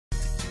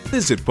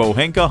Visit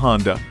Pohanka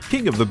Honda,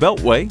 King of the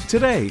Beltway,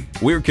 today.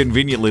 We're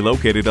conveniently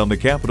located on the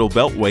Capitol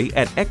Beltway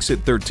at Exit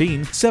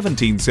 13,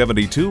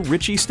 1772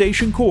 Ritchie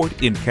Station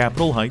Court in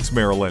Capitol Heights,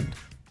 Maryland.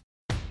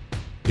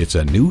 It's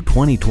a new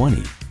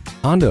 2020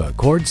 Honda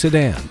Accord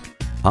sedan.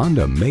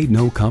 Honda made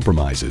no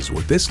compromises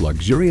with this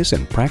luxurious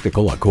and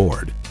practical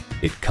Accord.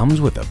 It comes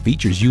with the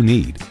features you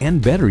need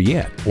and, better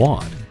yet,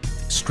 want.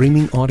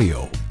 Streaming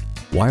audio,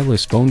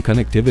 wireless phone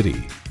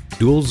connectivity,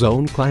 dual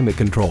zone climate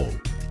control,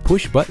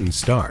 push button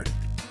start,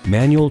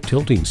 manual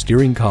tilting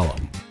steering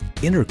column,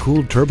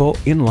 intercooled turbo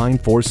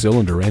inline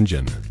 4-cylinder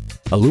engine,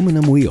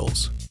 aluminum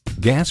wheels,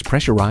 gas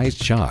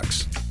pressurized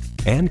shocks,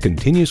 and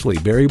continuously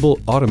variable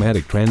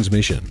automatic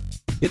transmission.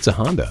 It's a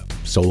Honda,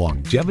 so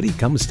longevity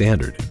comes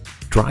standard.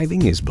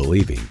 Driving is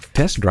believing.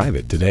 Test drive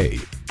it today.